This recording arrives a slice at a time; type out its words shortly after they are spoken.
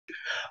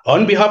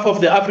On behalf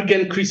of the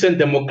African Christian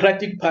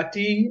Democratic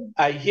Party,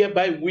 I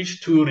hereby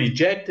wish to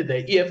reject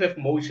the EFF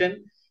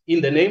motion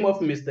in the name of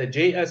Mr.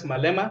 JS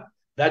Malema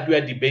that we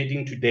are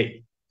debating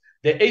today.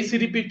 The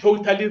ACDP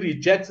totally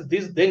rejects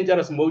this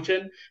dangerous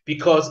motion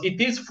because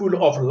it is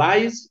full of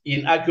lies,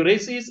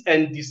 inaccuracies,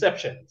 and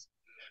deceptions.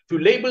 To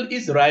label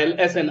Israel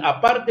as an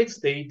apartheid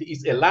state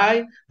is a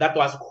lie that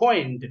was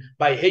coined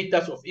by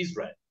haters of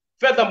Israel.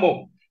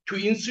 Furthermore, to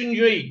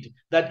insinuate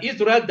that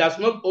Israel does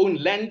not own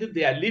land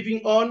they are living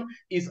on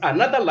is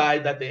another lie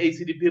that the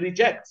ACDP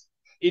rejects.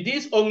 It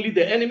is only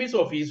the enemies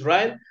of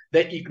Israel,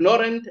 the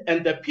ignorant,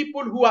 and the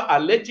people who are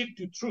allergic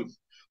to truth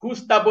who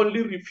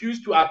stubbornly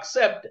refuse to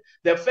accept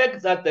the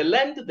fact that the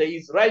land the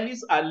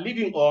Israelis are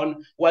living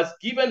on was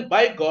given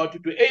by God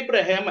to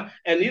Abraham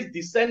and his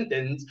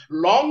descendants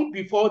long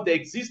before the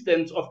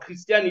existence of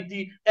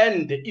Christianity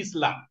and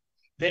Islam.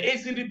 The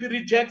ACDP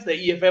rejects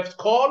the EFF's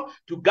call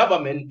to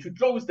government to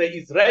close the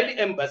Israeli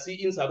embassy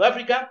in South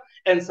Africa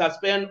and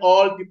suspend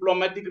all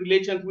diplomatic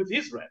relations with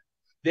Israel.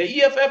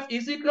 The EFF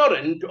is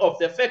ignorant of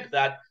the fact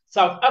that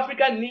South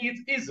Africa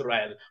needs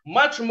Israel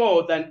much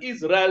more than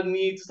Israel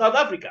needs South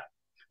Africa.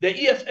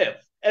 The EFF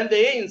and the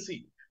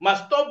ANC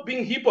must stop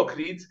being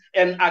hypocrites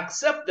and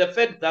accept the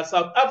fact that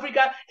South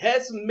Africa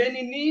has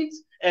many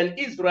needs and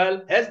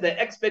Israel has the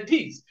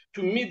expertise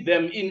to meet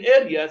them in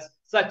areas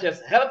such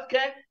as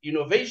healthcare,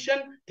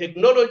 innovation,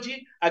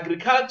 technology,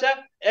 agriculture,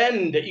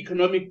 and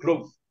economic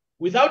growth.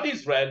 Without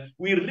Israel,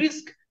 we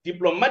risk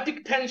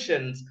diplomatic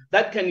tensions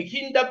that can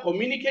hinder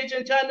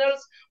communication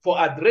channels for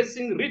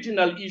addressing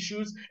regional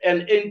issues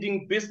and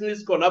ending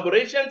business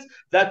collaborations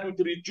that would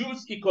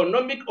reduce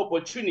economic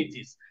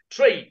opportunities,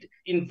 trade,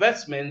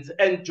 investments,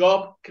 and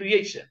job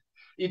creation.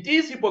 It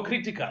is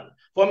hypocritical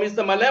for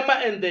Mr.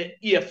 Malema and the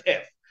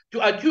EFF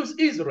to accuse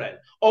Israel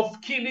of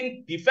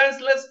killing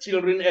defenseless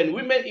children and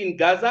women in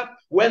Gaza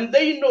when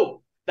they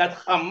know that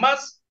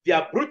Hamas,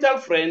 their brutal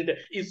friend,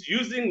 is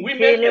using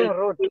women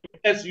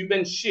as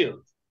human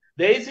shields.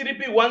 The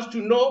ACDP wants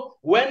to know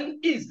when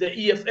is the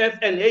EFF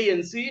and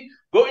ANC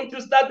going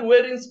to start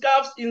wearing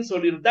scarves in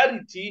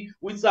solidarity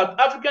with South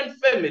African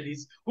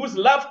families whose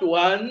loved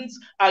ones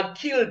are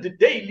killed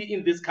daily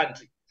in this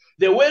country.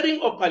 The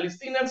wearing of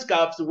Palestinian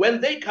scarves when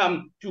they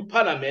come to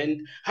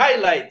parliament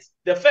highlights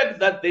the fact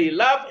that they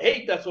love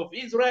haters of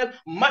Israel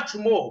much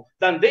more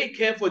than they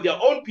care for their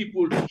own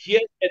people here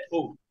at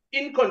home.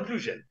 In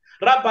conclusion,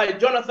 Rabbi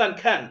Jonathan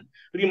Kahn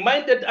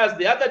reminded us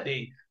the other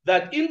day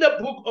that in the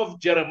book of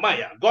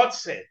Jeremiah, God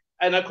said,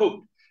 and I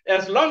quote,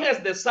 "As long as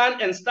the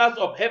sun and stars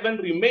of heaven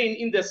remain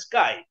in the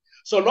sky,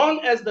 so long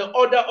as the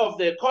order of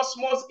the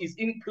cosmos is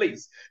in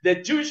place, the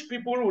Jewish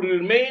people will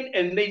remain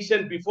a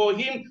nation before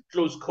him,"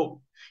 close quote.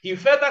 He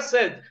further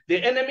said,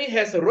 the enemy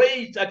has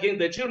raged against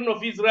the children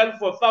of Israel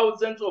for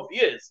thousands of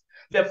years.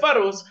 The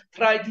pharaohs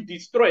tried to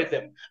destroy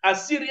them.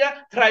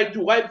 Assyria tried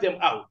to wipe them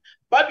out.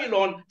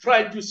 Babylon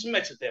tried to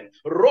smash them.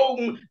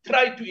 Rome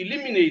tried to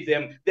eliminate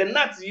them. The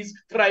Nazis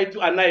tried to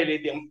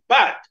annihilate them.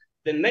 But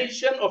the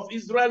nation of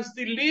Israel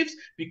still lives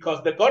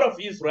because the God of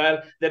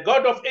Israel, the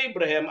God of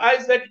Abraham,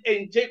 Isaac,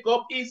 and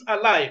Jacob is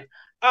alive.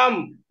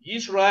 Am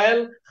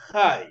Yisrael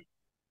Chai.